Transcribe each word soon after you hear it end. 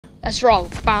Let's roll.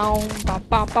 Bow, bow,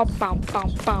 bow, bow, bow, bow,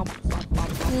 bow,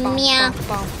 Meow.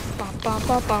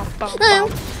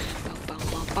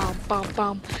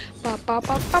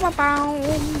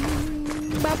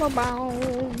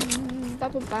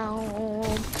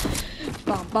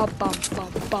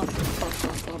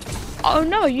 Oh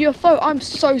no, UFO, I'm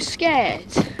so scared.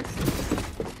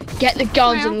 Get the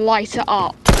guns and light it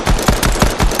up.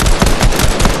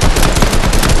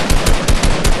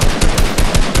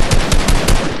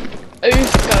 Oof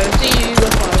goes the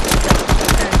UFO.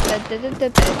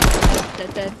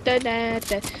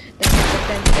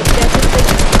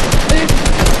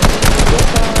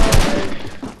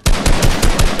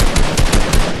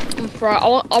 Right,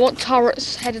 I want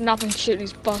turrets heading up and shooting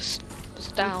these busts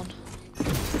down.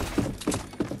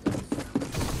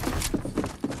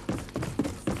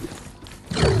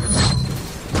 So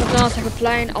then I'll take a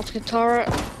plane, I'll take a turret,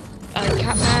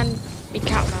 Catman, be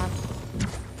Catman.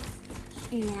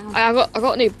 Yeah. I got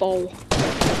a new bowl.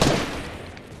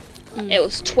 It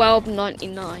was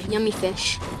 $12.99. Yummy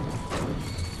fish.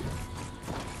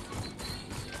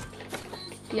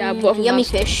 Yeah, but yummy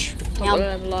fish. Yum.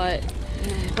 Them, like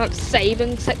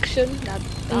saving section. That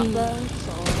there.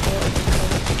 So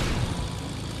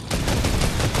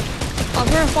I was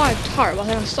gonna buy a turret, but I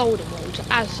think I sold them all to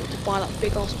Asda to buy that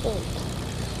big ass ball.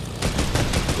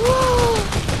 Ooh.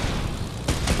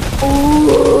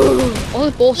 All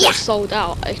the balls were sold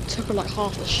out. It took her like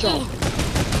half a shot.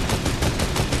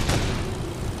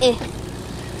 And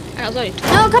it was only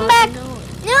No, come back!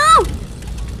 No!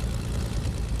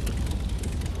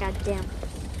 God damn.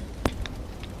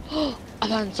 I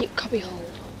found a secret cubby hole.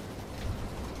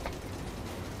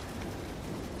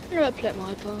 I'm gonna play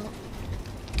my part.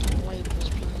 Labels,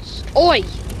 please. Oi!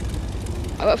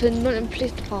 I work for the Nottingham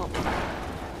Police Department.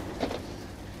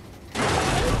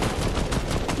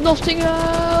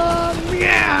 Nottingham!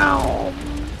 Meow!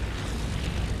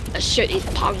 Let's shoot these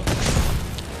punks.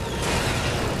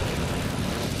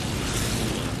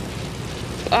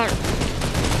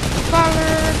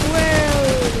 Ballard Will!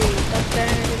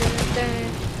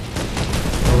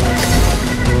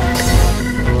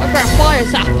 I've got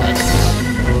fires happened.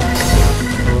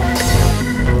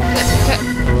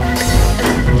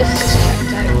 This is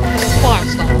checked out. There's a fire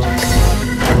started.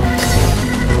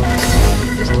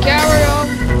 Just carry on.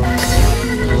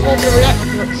 Hold the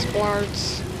reactor explodes.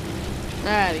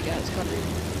 There we go, it's coming.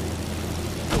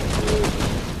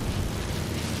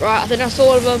 Right, I think that's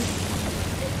all of them.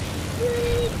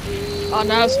 Oh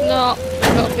no, it's not.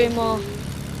 There's got a few more.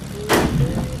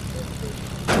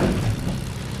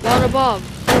 One above.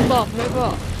 Move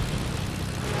up.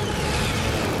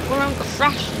 Well, I'm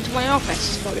crashed into my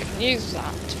office, but we can use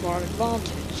that to our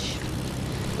advantage.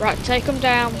 Right, take them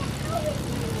down.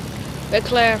 We're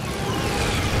clear.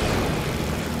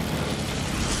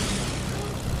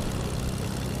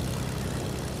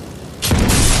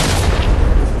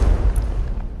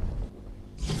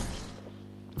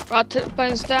 Right, take the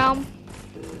bones down.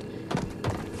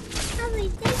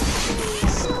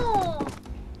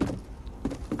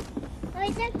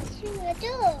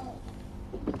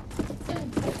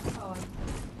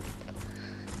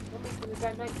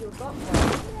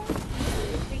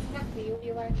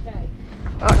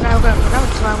 Right, now we're going to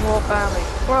another time warp army.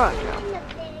 Right.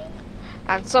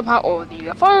 And somehow all the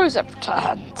UFOs have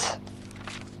returned.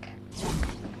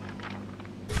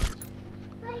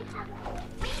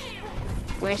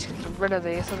 We need to get rid of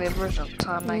these for the original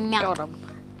time they got them.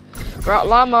 Right,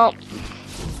 line up.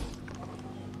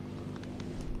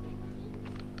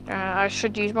 I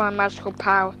should use my magical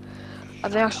power. I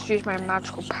think I should use my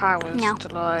magical powers to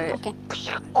like. Okay.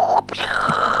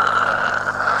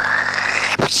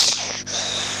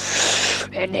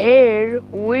 And here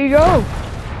we go.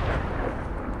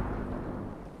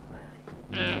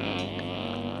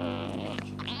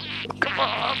 Come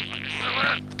on.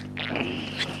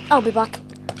 I'll be back.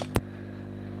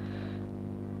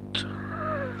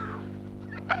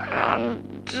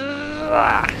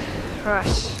 Right.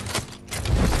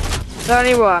 There's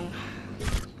only one.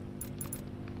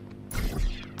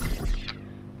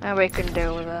 Now we can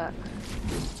deal with that.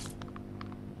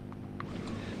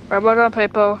 Right, well done,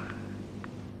 people.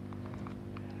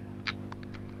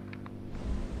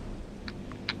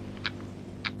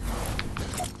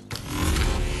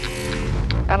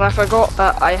 And I forgot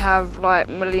that I have like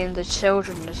millions of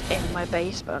children in my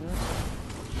basement.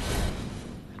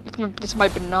 It's my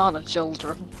banana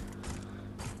children.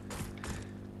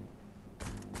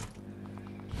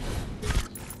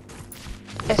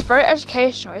 It's very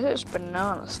educational, isn't it? It's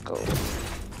banana school.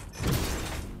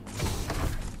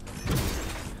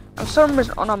 And for some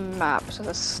reason on a map, so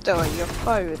there's still a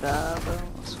UFO there. But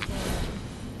that's weird.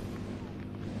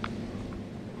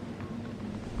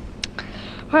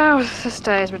 Well, this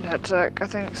day has been hectic. I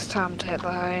think it's time to hit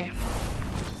the hay.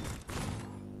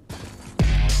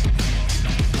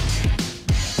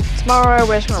 Tomorrow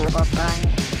we're just gonna rob a bank,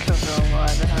 because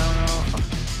why the hell not?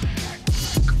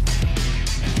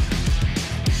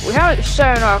 We haven't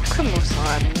shown our criminal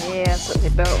side in years that they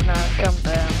built now, come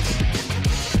down.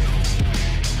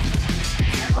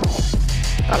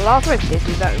 But last week we did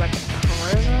do that, we went to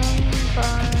prison,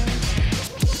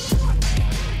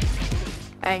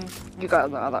 and you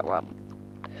guys know that one.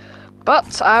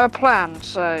 But I have a plan,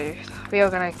 so we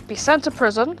are gonna be sent to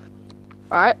prison,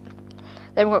 right?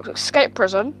 Then we're going to escape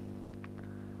prison,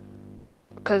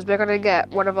 because we're gonna get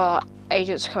one of our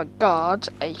agents called guard,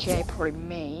 aka probably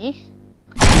me.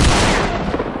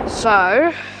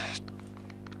 So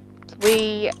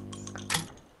we're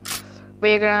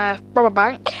gonna rob a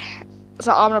bank.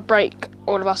 So I'm gonna break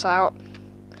all of us out.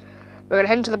 We're gonna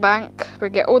head into the bank. We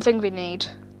get all the things we need.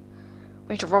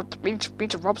 We need to rob. We need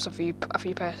to rob a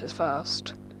few places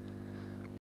first.